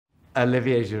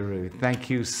Olivier Giroud, thank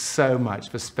you so much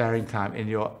for sparing time in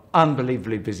your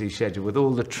unbelievably busy schedule with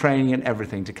all the training and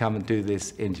everything to come and do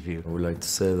this interview. I would like to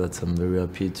say that I'm very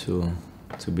happy to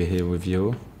be here with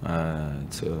you.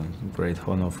 It's a great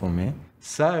honor for me.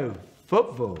 So,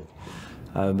 football.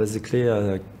 Basically,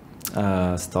 I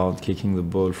started kicking the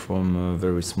ball from a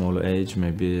very small age.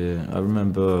 Maybe I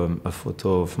remember a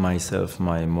photo of myself.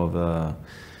 My mother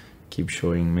keeps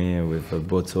showing me with a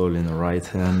bottle in the right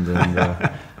hand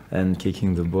and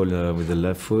kicking the ball with the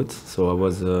left foot. So I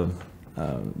was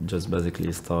just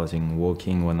basically starting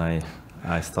walking when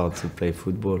I started to play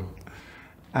football.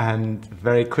 And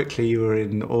very quickly you were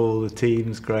in all the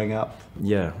teams growing up?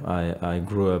 Yeah, I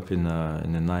grew up in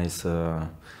a nice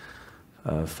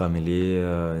family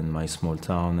in my small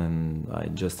town, and I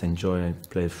just enjoyed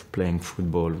playing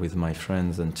football with my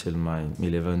friends until my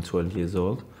 11, 12 years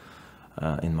old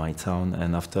in my town.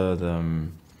 And after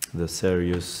the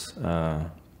serious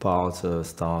part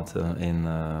started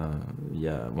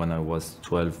when I was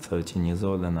 12, 13 years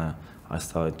old, and I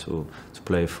started to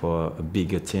play for a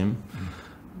bigger team.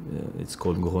 It's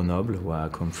called Grenoble, where I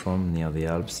come from, near the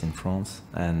Alps in France.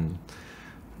 And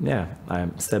yeah,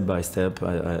 step by step,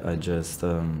 I just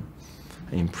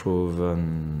improve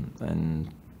and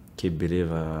keep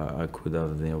believe I could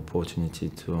have the opportunity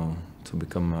to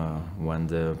become one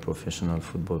day a professional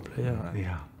football player.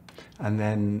 Yeah, and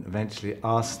then eventually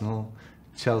Arsenal,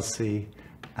 Chelsea,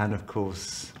 and of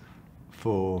course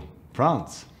for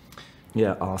France.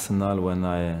 Yeah, Arsenal,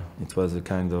 it was a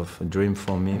kind of a dream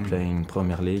for me playing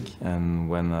Premier League, and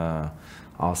when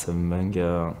Arsene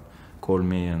Wenger called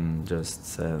me and just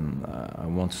said, I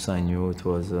want to sign you, it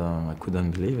was, I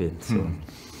couldn't believe it. So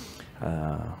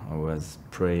I was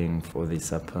praying for this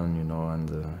to happen, you know, and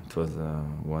it was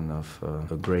one of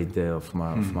a great day of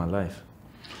my life.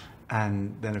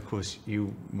 And then of course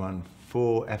you won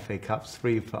 4 FA Cups,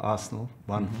 3 for Arsenal,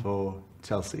 1 for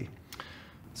Chelsea.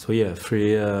 So yeah,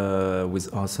 3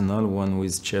 with Arsenal, 1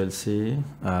 with Chelsea,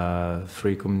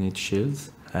 3 Community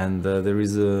Shields. And there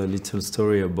is a little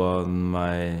story about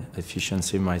my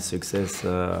efficiency, my success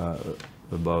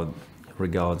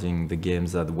regarding the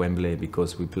games at Wembley,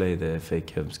 because we play the FA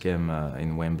Cups game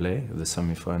in Wembley, the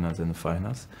semi-finals and the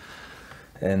finals.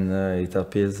 And it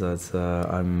appears that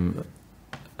I'm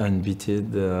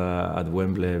unbeaten at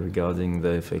Wembley regarding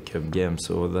the FA Cup game.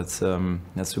 So that's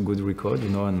a good record, you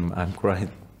know, and I'm quite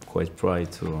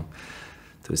proud to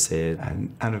say it.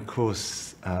 And of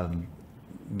course,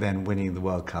 then winning the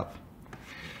World Cup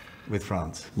with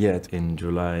France. Yeah, in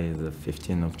July, the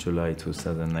 15th of July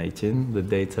 2018, the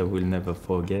date I will never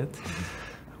forget.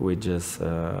 We just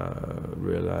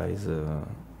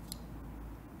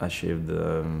achieved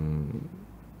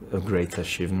a great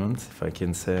achievement, if I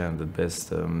can say, and the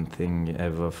best thing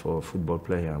ever for a football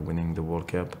player, winning the World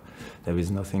Cup. There is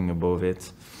nothing above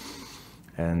it.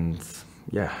 And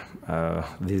yeah,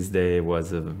 this day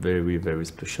was a very, very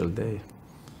special day.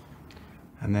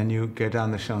 And then you go down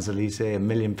the Champs-Élysées, 1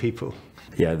 million people.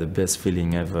 Yeah, the best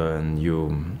feeling ever, and you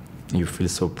feel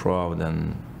so proud,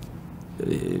 and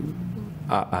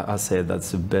I say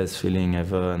that's the best feeling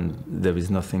ever, and there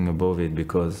is nothing above it,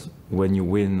 because when you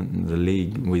win the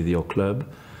league with your club,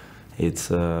 it's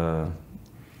about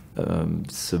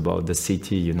the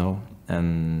city, you know,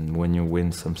 and when you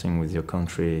win something with your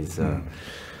country,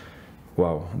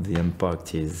 wow, the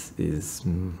impact is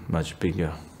much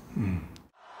bigger.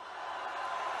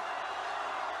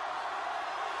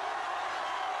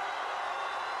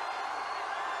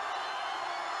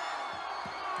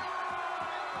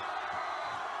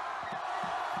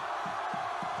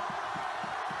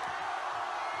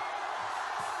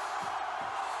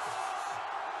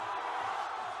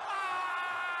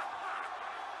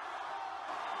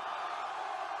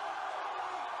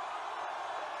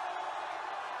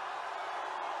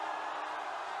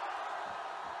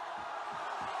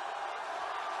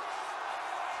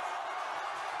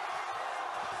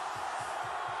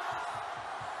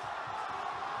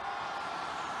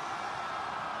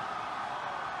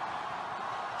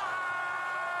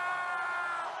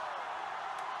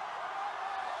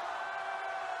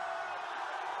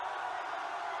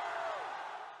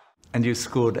 And you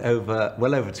scored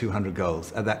well over 200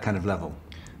 goals at that kind of level.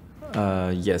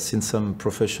 Yes, since I'm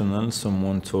professional,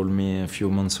 someone told me a few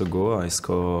months ago I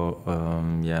score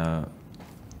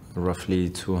roughly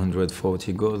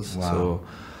 240 goals. Wow. So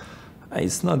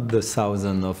it's not the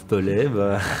 1,000 of Pelé,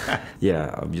 but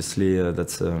yeah, obviously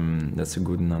that's a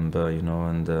good number, you know.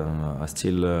 And I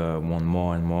still want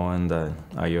more and more. And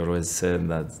I always said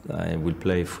that I will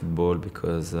play football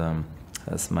because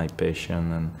that's my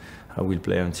passion, and I will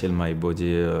play until my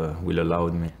body will allow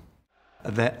me.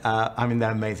 I mean,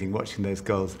 they're amazing watching those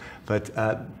goals. But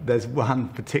there's one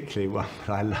particularly one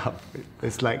that I love.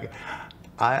 It's like,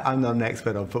 I'm not an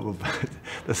expert on football, but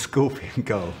the Scorpion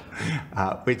goal,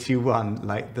 which you won,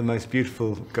 like the most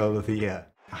beautiful goal of the year.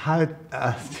 How do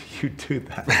you do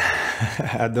that?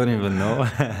 I don't even know.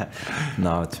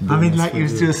 No, to be I mean, honest like you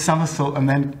with do a somersault and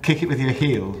then kick it with your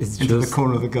heel into the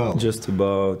corner of the goal. Just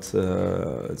about,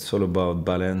 it's all about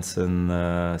balance and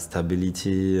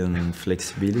stability and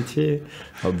flexibility.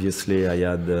 Obviously, I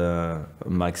had a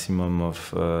maximum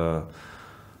of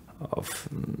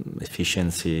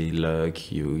efficiency,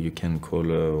 luck, you can call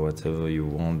whatever you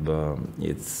want, but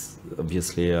it's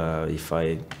obviously if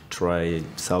I try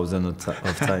thousands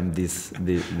of times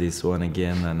this one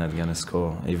again, I'm not gonna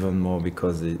score even more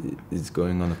because it's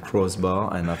going on a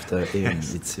crossbar, and after aim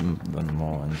it's even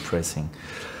more impressive.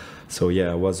 So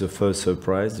yeah, it was the first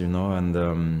surprise, you know, and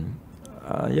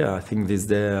yeah, I think this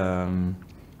day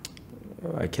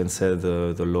I can say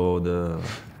the Lord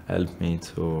helped me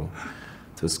to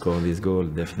score this goal,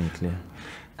 definitely.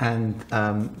 And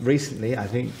recently, I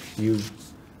think you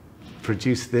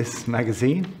produced this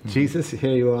magazine, Jesus.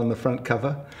 Here you are on the front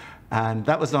cover, and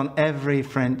that was on every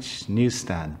French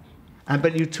newsstand.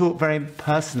 But you talk very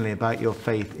personally about your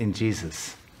faith in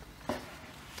Jesus.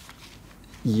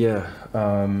 Yeah.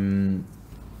 And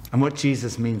what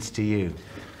Jesus means to you.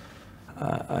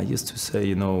 I used to say,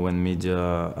 you know, when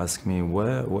media ask me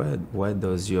where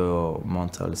does your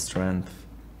mental strength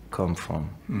come from,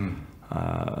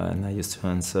 and I used to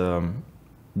answer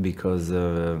because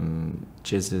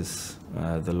Jesus,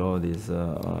 the Lord, is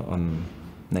on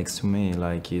next to me,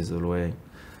 like He's always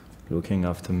looking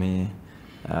after me,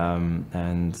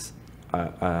 and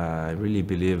I really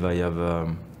believe I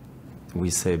have we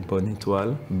say bonne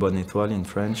étoile in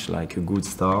French, like a good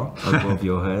star above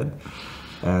your head.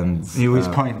 And you always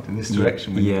point in this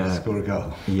direction when you score a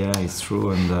goal. Yeah, it's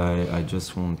true, and I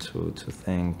just want to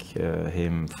thank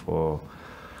him for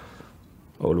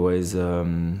always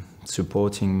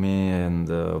supporting me.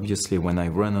 And obviously, when I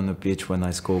run on the pitch, when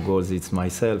I score goals, it's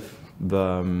myself.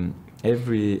 But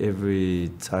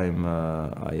every time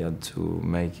I had to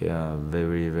make a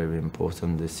very, very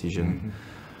important decision,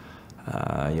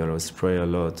 I always pray a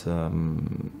lot.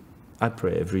 I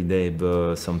pray every day,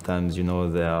 but sometimes, you know,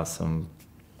 there are some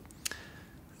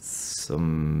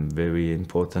very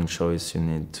important choice you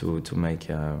need to make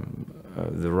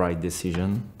the right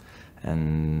decision,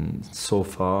 and so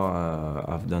far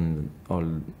I've done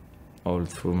all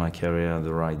through my career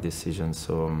the right decision,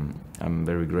 so I'm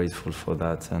very grateful for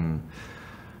that, and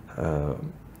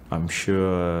I'm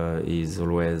sure he's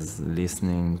always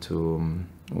listening to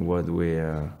what we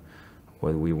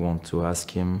want to ask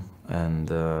him,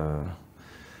 and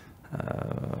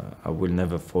I will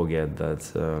never forget that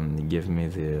he gave me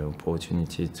the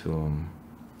opportunity to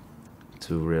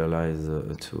realize,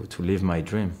 to live my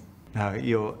dream. Now,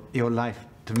 your life,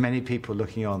 to many people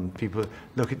looking on, people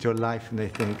look at your life and they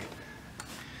think,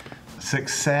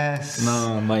 success,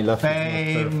 no, my life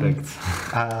fame, is not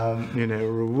perfect. you know,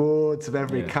 rewards of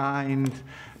every kind,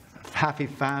 happy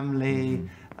family,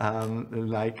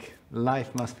 like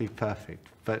life must be perfect.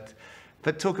 But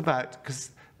talk about,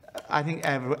 because I think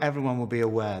everyone will be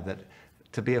aware that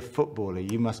to be a footballer,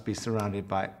 you must be surrounded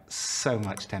by so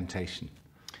much temptation.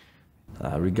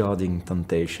 Regarding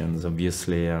temptations,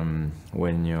 obviously,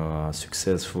 when you're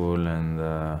successful and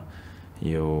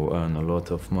you earn a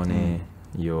lot of money,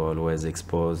 you're always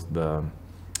exposed. But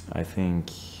I think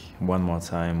one more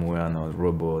time, we are not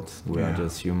robots, we are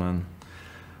just human.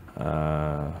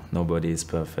 Nobody is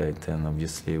perfect, and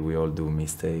obviously we all do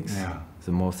mistakes.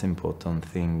 The most important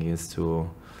thing is to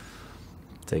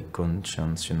take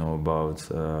conscience, you know, about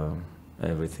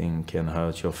everything can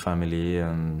hurt your family,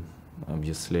 and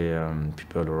obviously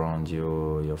people around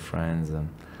you, your friends, and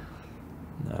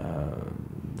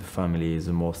the family is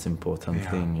the most important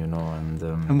thing, you know.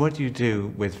 And what do you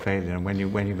do with failure and when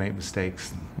you make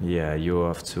mistakes? Yeah, you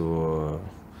have to,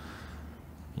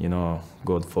 you know,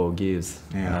 God forgives,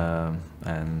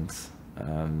 and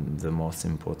the most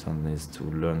important is to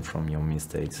learn from your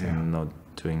mistakes and not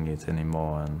doing it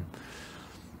anymore, and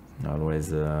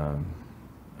always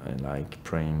like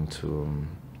praying to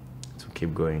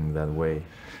keep going that way.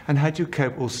 And how do you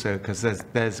cope also, because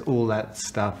there's all that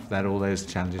stuff, all those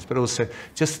challenges, but also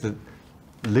just the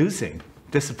losing,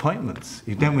 disappointments.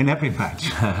 You don't win every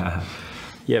match.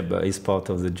 Yeah, but it's part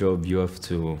of the job. You have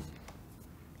to,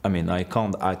 I mean, I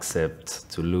can't accept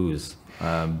to lose,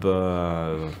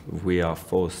 but we are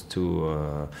forced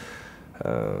to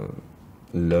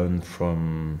learn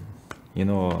from, you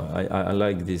know, I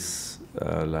like this,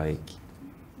 like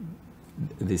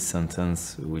this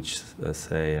sentence which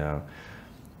say,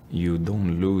 you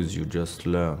don't lose, you just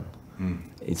learn.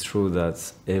 It's true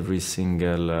that every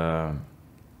single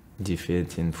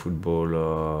defeat in football,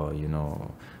 or you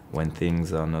know, when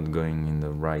things are not going in the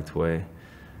right way,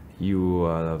 you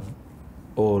have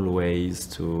always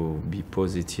to be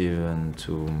positive and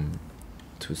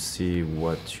to see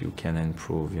what you can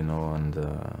improve, you know, and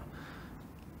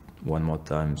one more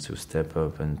time to step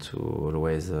up and to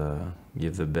always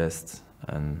give the best.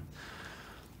 And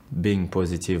being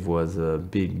positive was a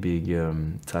big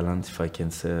talent, if I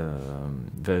can say,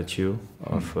 virtue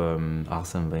of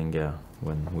Arsene Wenger.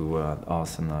 When we were at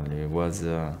Arsenal, it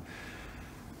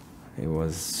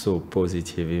was so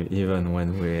positive, even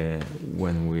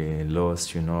when we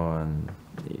lost, you know, and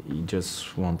he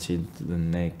just wanted the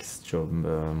next job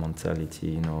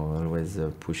mentality, you know, always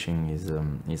pushing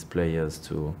his players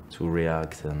to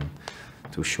react and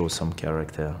to show some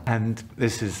character. And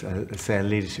this is, say, a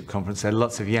leadership conference. There are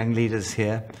lots of young leaders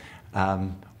here.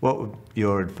 What would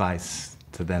your advice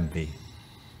to them be?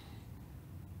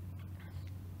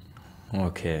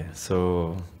 Okay,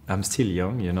 so I'm still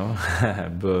young, you know,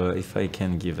 but if I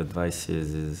can give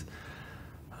advices, is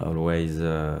always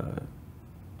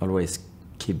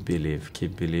keep believe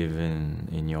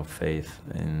in your faith,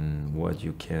 in what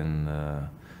you can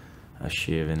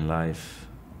achieve in life.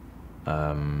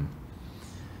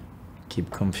 Keep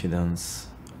confidence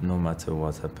no matter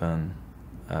what happens.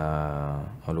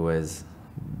 Always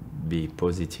be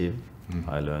positive.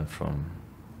 I learned from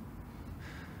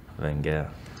Wenger.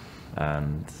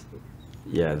 And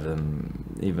yeah,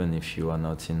 then even if you are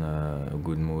not in a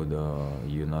good mood or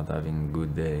you're not having a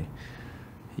good day,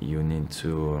 you need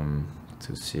to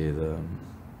see the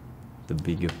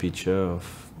bigger picture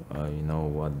of you know,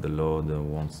 what the Lord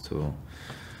wants to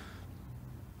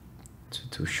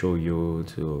show you,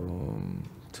 to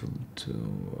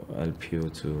help you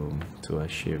to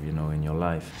achieve, you know, in your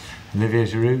life. Olivier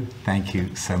Giroud, thank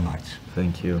you so much.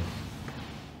 Thank you.